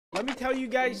Let me tell you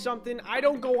guys something. I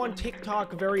don't go on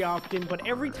TikTok very often, but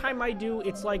every time I do,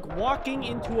 it's like walking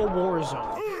into a war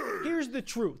zone. Here's the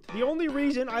truth. The only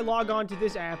reason I log on to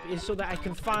this app is so that I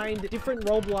can find different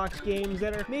Roblox games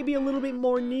that are maybe a little bit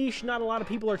more niche. Not a lot of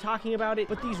people are talking about it,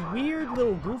 but these weird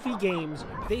little goofy games,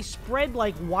 they spread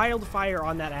like wildfire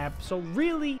on that app. So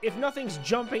really, if nothing's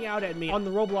jumping out at me on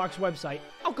the Roblox website,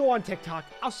 I'll go on TikTok.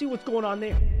 I'll see what's going on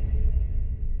there.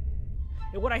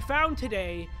 And what I found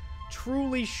today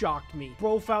truly shocked me.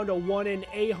 Bro found a 1 in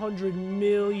 800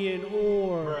 million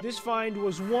ore. This find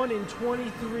was 1 in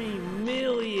 23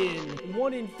 million.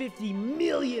 1 in 50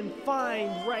 million find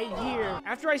right here.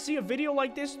 After I see a video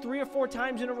like this 3 or 4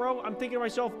 times in a row, I'm thinking to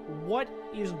myself, what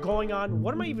is going on?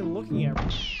 What am I even looking at?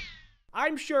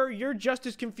 I'm sure you're just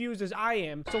as confused as I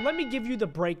am, so let me give you the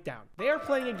breakdown. They are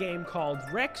playing a game called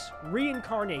Rex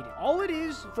Reincarnated. All it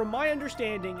is, from my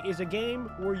understanding, is a game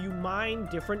where you mine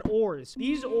different ores.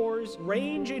 These ores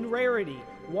range in rarity.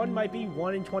 One might be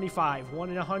 1 in 25, 1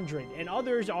 in 100, and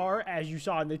others are, as you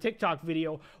saw in the TikTok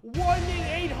video, 1 in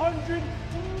 800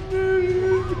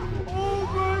 million! Oh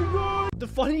my god! The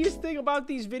funniest thing about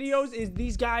these videos is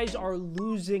these guys are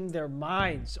losing their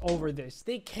minds over this.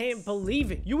 They can't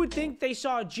believe it. You would think they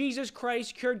saw Jesus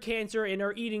Christ cured cancer and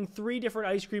are eating 3 different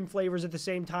ice cream flavors at the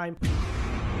same time.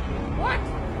 What?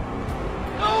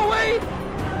 No, wait!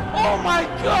 Oh my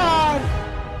god!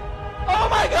 Oh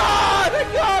my god! I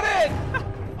got it!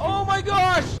 Oh my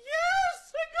gosh!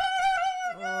 Yes! I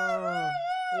got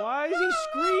it! Why is he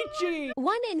screeching?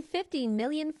 1 in 50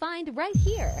 million find right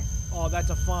here. Oh,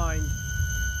 that's a find.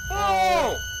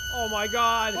 Oh! Oh my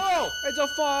god. Whoa! It's a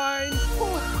find.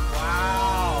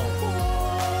 Wow!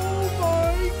 Oh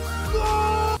my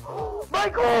god!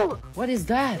 Michael! What is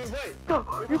that?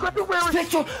 You got the rarest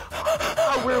picture!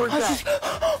 How rare is that?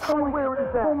 How rare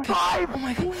is that?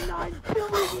 5.9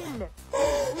 billion!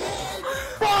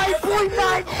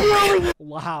 5.9 billion!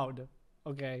 Loud.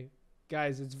 Okay.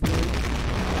 Guys, it's really...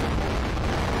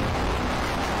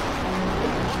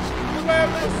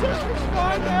 Rarest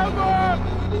find ever!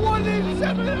 1 in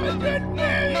 700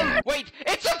 million! Wait,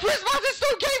 it's a Christmas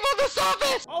stone cave on the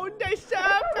surface! Oh, they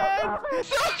seven!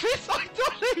 Surface, I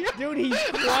told you! Dude, he's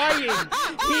crying!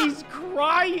 He's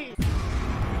crying!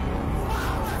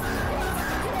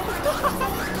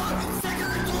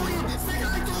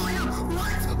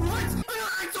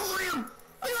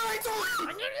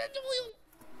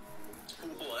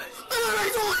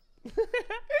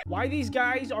 Why these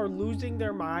guys are losing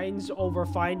their minds over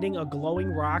finding a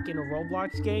glowing rock in a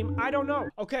Roblox game, I don't know.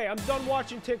 Okay, I'm done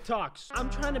watching TikToks. I'm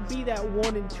trying to be that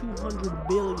 1 in 200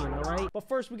 billion, all right? But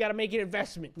first, we got to make an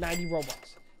investment, 90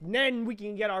 Robux. Then we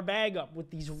can get our bag up with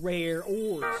these rare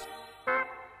ores.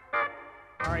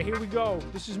 All right, here we go.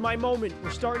 This is my moment.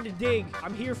 We're starting to dig.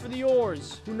 I'm here for the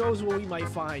ores. Who knows what we might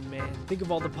find, man? Think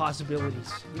of all the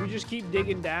possibilities. Do we just keep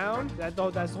digging down? That's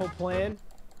the whole plan?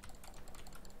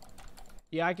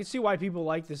 Yeah, I can see why people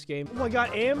like this game. Oh my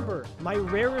god, amber. My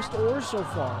rarest ore so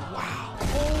far. Wow.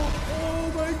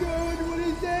 Oh my god, what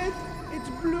is that? It's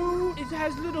blue. It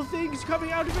has little things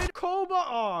coming out of it. Cobalt.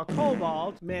 Oh,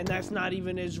 cobalt. Man, that's not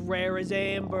even as rare as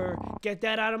amber. Get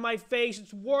that out of my face.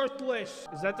 It's worthless.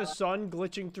 Is that the sun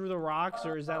glitching through the rocks,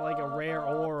 or is that like a rare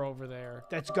ore over there?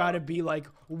 That's gotta be like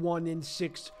 1 in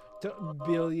 6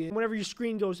 billion. Whenever your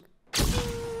screen goes...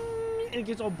 and it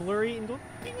gets all blurry and goes...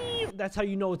 that's how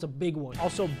you know it's a big one.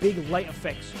 Also, big light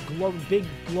effects. Big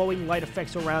glowing light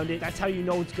effects around it. That's how you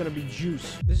know it's gonna be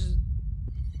juice. This is...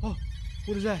 oh,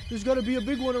 what is that? There's gotta be a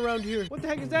big one around here. What the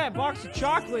heck is that? Box of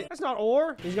chocolate. That's not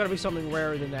ore. There's gotta be something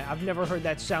rarer than that. I've never heard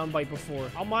that soundbite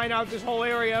before. I'll mine out this whole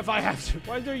area if I have to.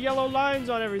 Why is there yellow lines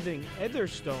on everything?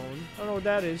 Etherstone. I don't know what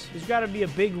that is. There's gotta be a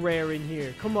big rare in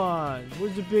here. Come on.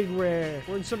 Where's the big rare?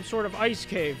 We're in some sort of ice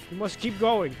cave. We must keep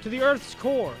going to the Earth's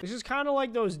core. This is kind of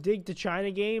like those dig to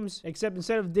China games, except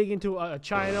instead of digging to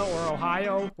China or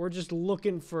Ohio, we're just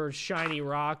looking for shiny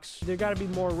rocks. There gotta be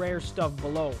more rare stuff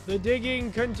below. The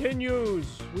digging continues.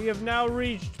 We have now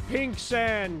reached pink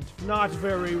sand. Not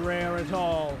very rare at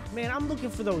all. Man, I'm looking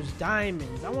for those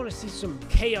diamonds. I want to see some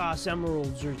chaos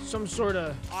emeralds or some sort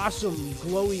of awesome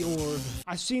glowy orb.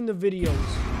 I've seen the videos.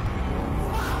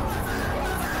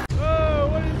 Whoa,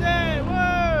 what is that?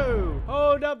 Whoa!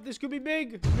 Hold up, this could be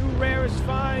big. New rarest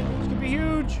find. This could be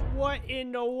huge. What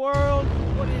in the world?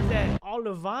 What is that?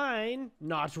 Olivine?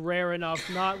 Not rare enough.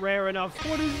 Not rare enough.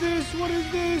 What is this? What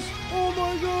is this? Oh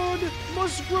my god!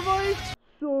 Musgravite?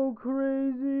 So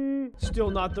crazy.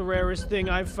 Still not the rarest thing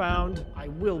I've found. I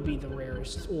will be the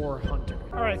rarest ore hunter.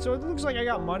 All right, so it looks like I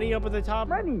got money up at the top.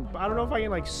 Money. I don't know if I can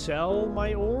like sell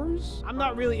my ores. I'm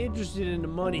not really interested in the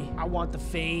money. I want the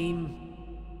fame.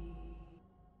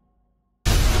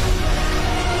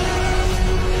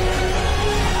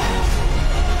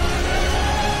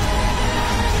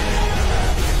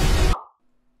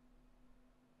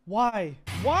 Why?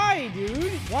 Why,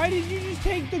 dude? Why did you just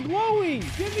take the glowing?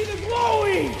 Give me the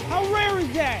glowing! How rare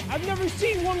is that? I've never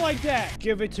seen one like that.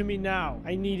 Give it to me now.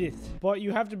 I need it. But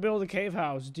you have to build a cave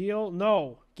house. Deal?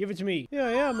 No. Give it to me.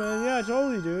 Yeah, man. Yeah,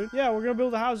 totally, dude. Yeah, we're gonna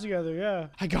build a house together. Yeah.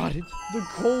 I got it. The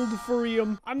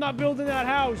coldfurium. I'm not building that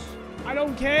house. I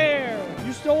don't care.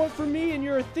 You stole it from me and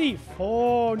you're a thief.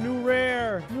 Oh, new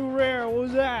rare. New rare. What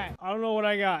was that? I don't know what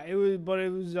I got. It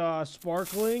was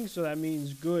sparkling, so that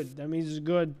means good. That means it's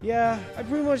good. Yeah, I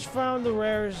pretty much found the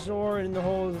rarest ore in the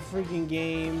whole freaking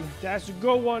game. That's a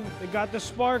good one. They got the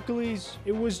sparklies.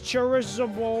 It was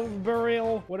cherishable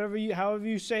burial. However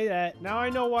you say that. Now I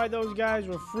know why those guys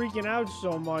were freaking out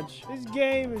so much. This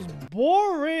game is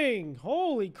boring.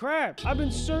 Holy crap. I've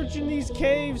been searching these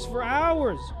caves for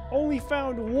hours. Only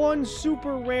found one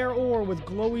super rare ore with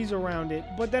glowies around it,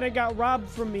 but then it got robbed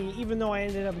from me, even though I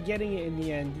ended up getting it in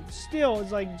the end. Still,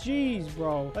 it's like, geez,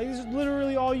 bro. Like, this is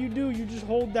literally all you do. You just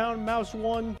hold down mouse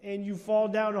 1 and you fall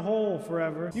down a hole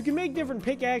forever. You can make different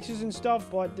pickaxes and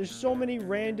stuff, but there's so many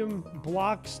random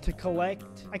blocks to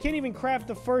collect. I can't even craft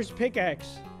the first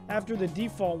pickaxe after the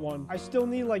default one. I still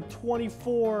need like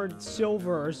 24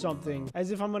 silver or something,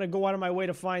 as if I'm gonna go out of my way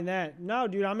to find that. No,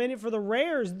 dude, I'm in it for the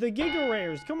rares, the giga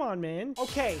rares. Come on, man.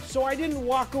 Okay, so I didn't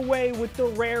walk away with the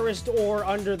rarest ore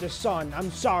under the sun.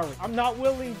 I'm sorry. I'm not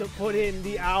willing to put in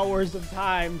the hours of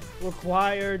time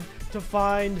required to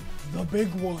find the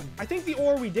big one. I think the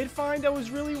ore we did find that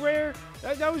was really rare,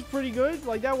 that was pretty good.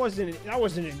 Like, that wasn't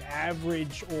an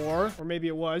average ore, or maybe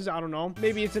it was, I don't know.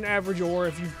 Maybe it's an average ore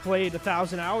if you've played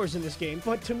 1,000 hours in this game,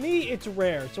 but to me, it's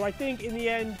rare. So I think in the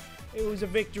end, it was a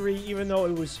victory, even though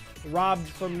it was robbed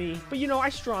from me. But, you know, I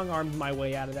strong-armed my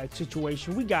way out of that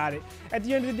situation. We got it. At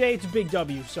the end of the day, it's a big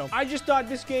W. So I just thought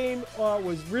this game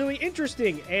was really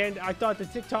interesting, and I thought the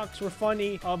TikToks were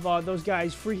funny of those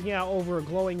guys freaking out over a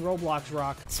glowing Roblox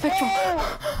rock. Spectral.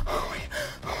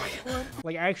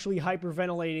 Like, actually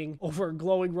hyperventilating over a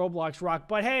glowing Roblox rock.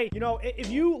 But hey, you know, if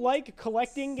you like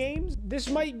collecting games, this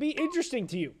might be interesting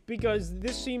to you, because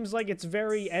this seems like it's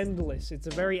very endless. It's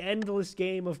a very endless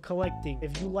game of collecting.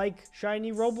 If you like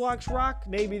shiny Roblox rock,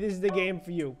 maybe this is the game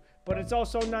for you. But it's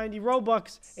also 90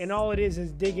 Robux, and all it is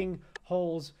digging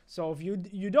holes. So if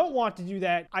you don't want to do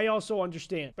that, I also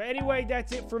understand. But anyway,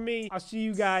 that's it for me. I'll see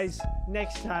you guys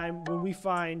next time when we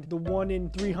find the 1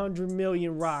 in 300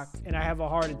 million rock and I have a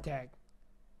heart attack.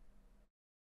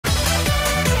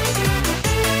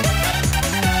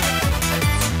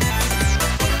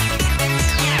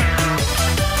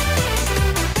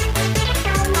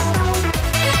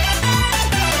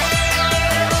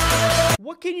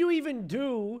 What can you even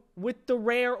do with the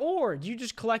rare ore? Do you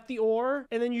just collect the ore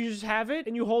and then you just have it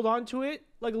and you hold on to it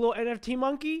like a little NFT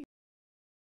monkey?